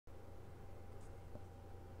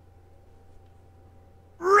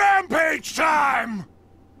TVHM!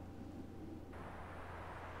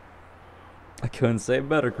 I couldn't say it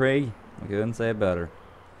better, Craig. I couldn't say it better.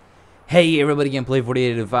 Hey everybody, Gameplay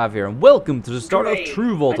 4885 here, and welcome to the start of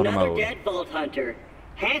True Vault Hunter mode. Another dead Vault Hunter.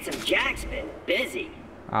 Handsome Jack's been busy.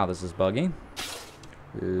 Ah, this is buggy.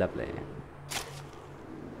 Lovely.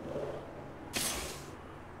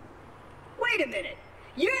 Wait a minute.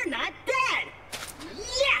 You're not dead.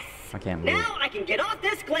 Yes! I can't move. Now I can get off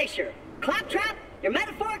this glacier. Claptrap, your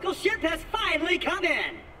metaphorical ship has finally come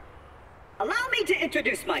in. Allow me to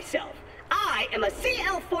introduce myself. I am a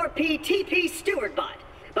CL4P TP steward bot,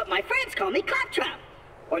 but my friends call me Claptrap.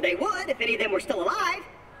 Or they would if any of them were still alive,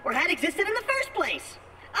 or had existed in the first place.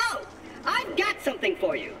 Oh, I've got something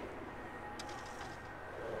for you.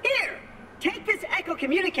 Here, take this echo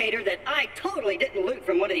communicator that I totally didn't loot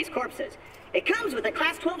from one of these corpses. It comes with a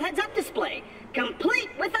Class 12 heads-up display, complete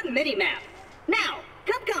with a mini-map. Now,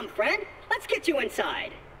 come, friend, let's get you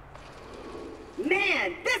inside.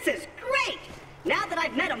 Man, this is great! Now that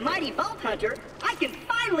I've met a mighty Vault Hunter, I can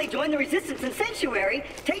finally join the Resistance and Sanctuary,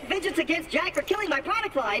 take vengeance against Jack for killing my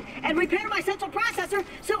product line, and repair my central processor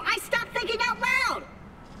so I stop thinking out loud!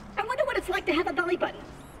 I wonder what it's like to have a belly button.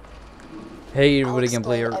 Hey everybody,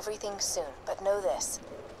 Gameplay here. Everything soon, but know this.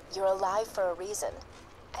 You're alive for a reason,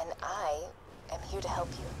 and I am here to help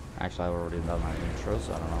you. Actually, I've already done my intro,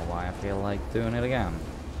 so I don't know why I feel like doing it again.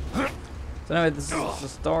 So anyway, this is the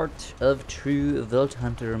start of True Vault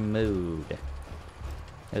Hunter mode.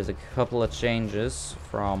 There's a couple of changes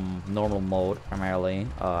from normal mode, primarily.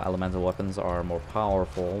 Elemental weapons are more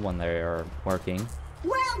powerful when they are working.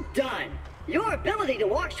 Well done! Your ability to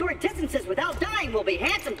walk short distances without dying will be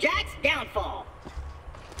Handsome Jack's downfall.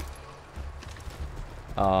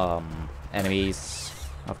 Enemies,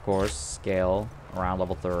 of course, scale around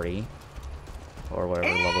level 30. Or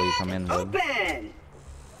whatever level you come in with. Open!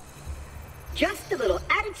 Just a little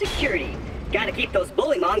added security. Gotta keep those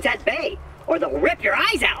bullymongs at bay, or they'll rip your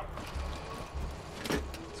eyes out.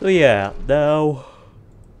 So yeah, now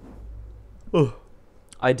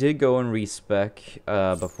I did go and respec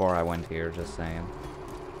before I went here, just saying.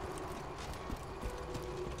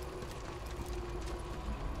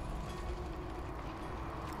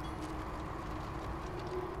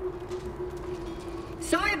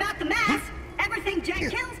 Sorry about the mess. Everything Jack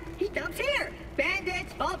kills, he dumps here.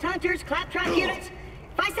 Bandits, Vault Hunters, Claptrap units.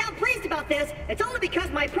 If I sound pleased about this, it's only because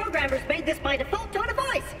my programmers made this my default tone of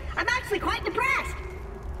voice. I'm actually quite depressed.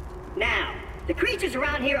 Now, the creatures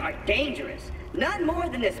around here are dangerous. None more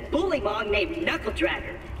than this bullymong named Knuckle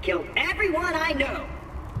Dragger. Killed everyone I know.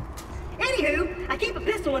 Anywho, I keep a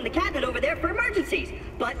pistol in the cabinet over there for emergencies.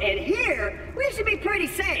 But in here, we should be pretty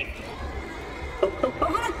safe.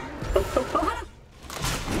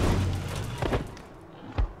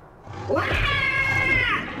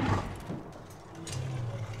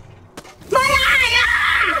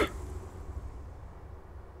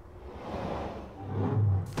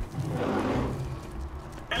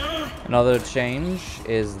 Another change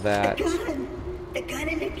is that the gun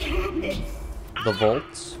in the cabinet. The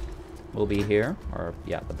vault will be here, or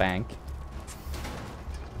yeah, the bank,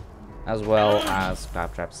 as well as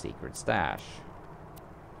Claptrap's secret stash.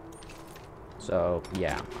 So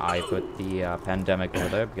yeah, I put the pandemic over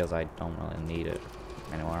there because I don't really need it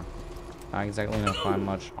anymore. Not exactly gonna find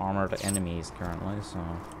much armored enemies currently, so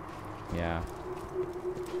yeah.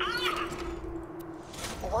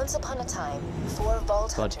 Once upon a time, 4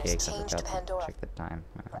 Vault Hunters changed Pandora check the time.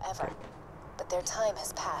 forever. Okay. But their time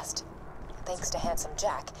has passed. Thanks to Handsome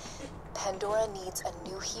Jack, Pandora needs a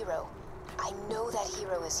new hero. I know that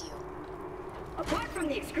hero is you. Apart from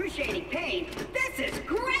the excruciating pain, this is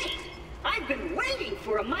great! I've been waiting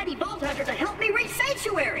for a mighty Vault Hunter to help me reach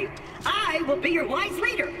Sanctuary. I will be your wise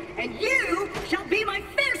leader, and you shall be my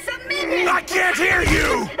fearsome minion! I can't hear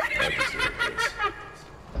you!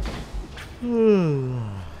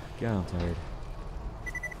 God, I'm tired.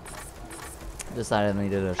 Decided I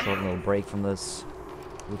needed a short little break from this,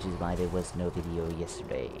 which is why there was no video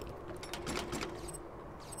yesterday.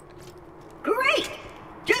 Great!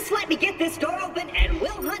 Just let me get this door open and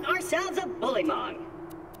we'll hunt ourselves a bullymong.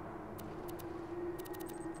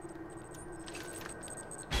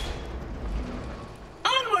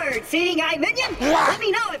 Onward, seeing eye minion! Let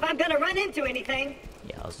me know if I'm gonna run into anything.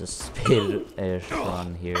 Yeah, I was just spit-ish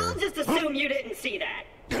on here. I'll just assume you didn't see that.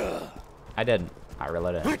 I didn't. I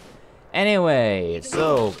really didn't. Anyway,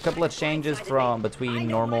 so a couple of changes from between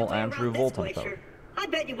normal and True Vault Hunter. I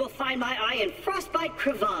bet you will find my eye in frostbite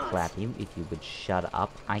crevasse. Clap you, if you would shut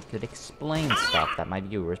up, I could explain stuff that my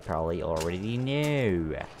viewers probably already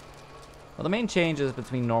knew. Well, the main changes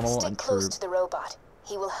between normal Stick and close True. to the robot.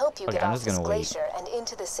 He will help you Okay, get I'm off just this gonna wait. glacier and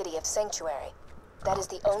into the city of Sanctuary. That is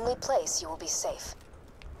the only place you will be safe.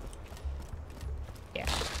 Yeah.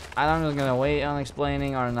 I'm just gonna wait on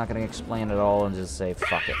explaining, or I'm not gonna explain at all and just say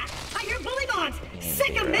fuck it. I hear bullymongs!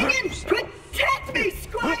 Sick of minions! Protect me,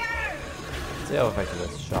 Squire! See how effective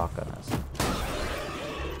this shotgun is.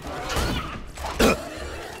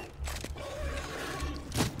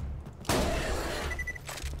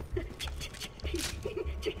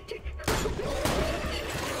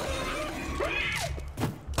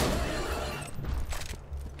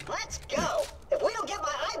 Let's go! If we don't get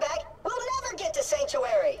my eye back, we'll never get to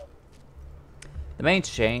Sanctuary! The main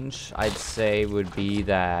change, I'd say, would be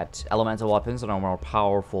that elemental weapons are more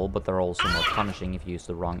powerful, but they're also more punishing if you use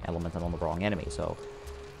the wrong elemental on the wrong enemy. So,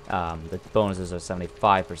 the bonuses are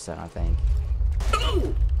 75%, I think.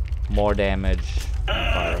 Ooh! More damage.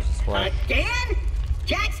 Fires as well. Again?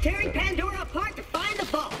 Jack's tearing Pandora apart to find the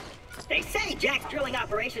vault. They say Jack's drilling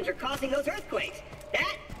operations are causing those earthquakes.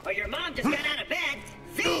 That, or your mom just got out of bed.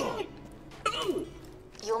 Zing! Ooh!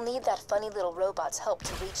 You'll need that funny little robot's help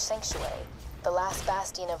to reach Sanctuary, the last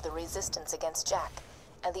bastion of the resistance against Jack,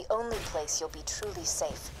 and the only place you'll be truly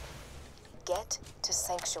safe. Get to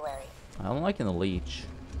Sanctuary. I'm liking the leech.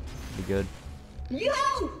 Be good. Yo!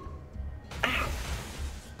 Ow!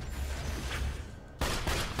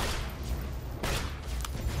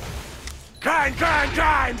 Crime!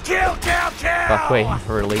 Kill! But waiting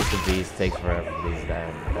for release of these takes forever for these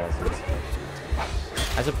bosses.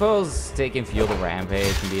 I suppose taking Fuel the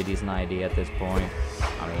Rampage can be a decent idea at this point.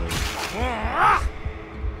 I mean...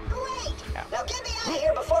 Great! Yeah. Now get me out of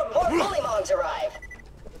here before more bullymongs arrive!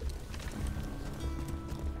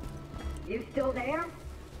 You still there?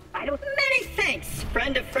 I don't... Many thanks,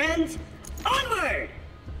 friend of friends! Onward!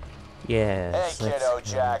 Yes. Hey kiddo,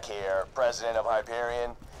 Jack here, president of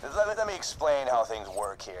Hyperion. Let me explain how things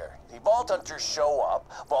work here. The Vault Hunters show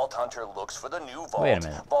up, Vault Hunter looks for the new vault, Wait a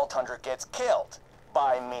minute. Vault Hunter gets killed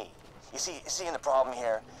by me. You see in the problem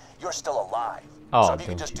here? You're still alive. Oh, so if you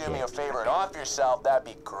could just do me a favor and off yourself, that'd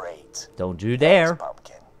be great. Don't you dare. Thanks,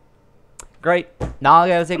 Pumpkin. Great. Now I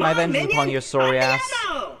gotta take my Come on, vengeance upon minion. your sorry On the ass.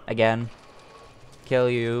 ammo. Again. Kill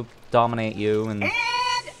you, dominate you, and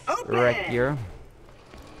open! wreck you.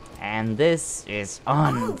 And this is My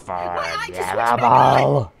eye just went back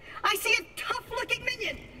unforgivable. I see a tough-looking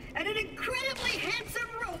minion and an incredibly handsome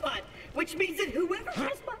robot, which means that whoever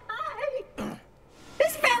has my eye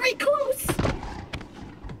is very close.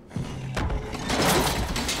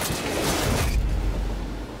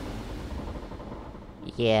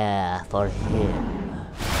 Yeah, for him.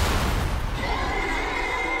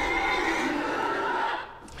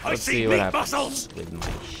 Let's see what happens with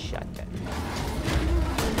my shotgun.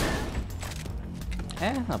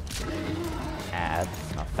 Not bad.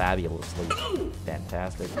 Not fabulously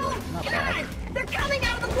fantastic, but not bad. They're coming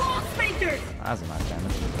out of the wall, Sphincters! That's enough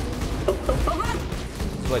damage.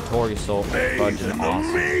 This is like Tori Soul fudging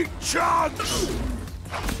awesome. Me chance!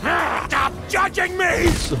 Stop judging me!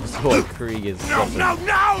 So like Krieg is No!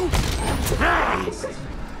 beast.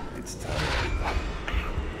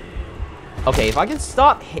 Okay, if I can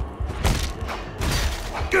stop hit.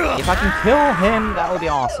 If I can kill him, that would be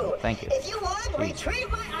awesome. Thank you. If you would, retrieve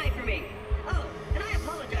my eye for me. Oh, and I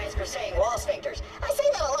apologize for saying wall sphincters. I say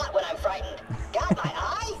that a lot when I'm frightened. Got my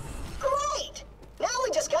eye? Great! Now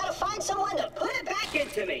we just gotta find someone to put it back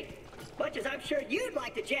into me. Much as I'm sure you'd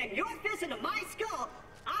like to jam your fist into my skull,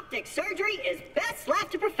 optic surgery is best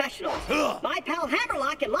left to professionals. My pal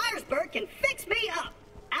Hammerlock in Liarsburg can fix me up.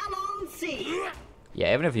 Alon C.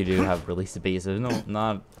 Yeah, even if you do have release the beast, there's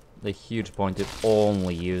not a huge point to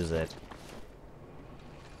only use it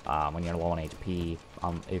when you're low on HP.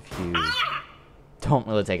 If you don't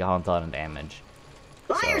really take a whole ton of damage.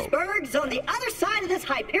 Liarsburg's on the other side of this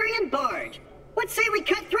Hyperion barge. What say we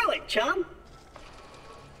cut through it, chum?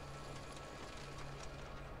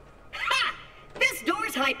 Ha! This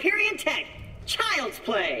door's Hyperion tech. Child's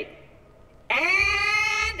play.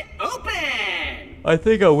 And open! I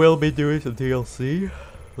think I will be doing some DLC.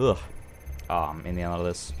 Ugh. In the end of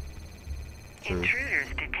this. True. Intruders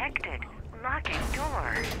detected. Locking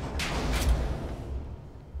doors.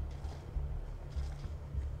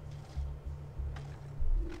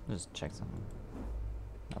 Just check something.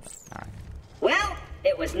 Nothing. Alright. Well,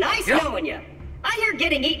 it was nice knowing you. I hear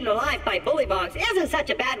getting eaten alive by bullymongs isn't such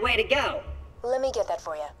a bad way to go. Let me get that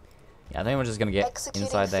for you. Yeah, I think we're just gonna get Executing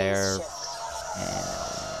inside there. phase shift. And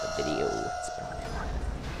the video.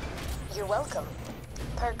 You're welcome.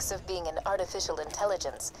 Perks of being an artificial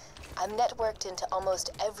intelligence. I'm networked into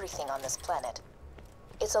almost everything on this planet.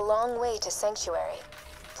 It's a long way to Sanctuary.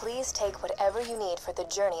 Please take whatever you need for the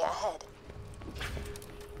journey ahead.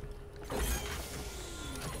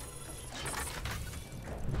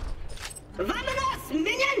 Vamonos!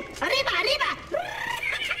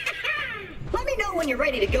 when you're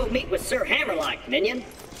ready to go meet with Sir Hammerlock, minion.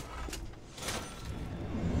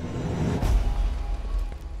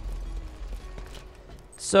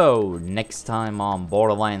 So, next time on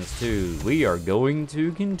Borderlands 2, we are going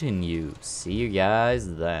to continue. See you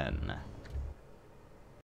guys then.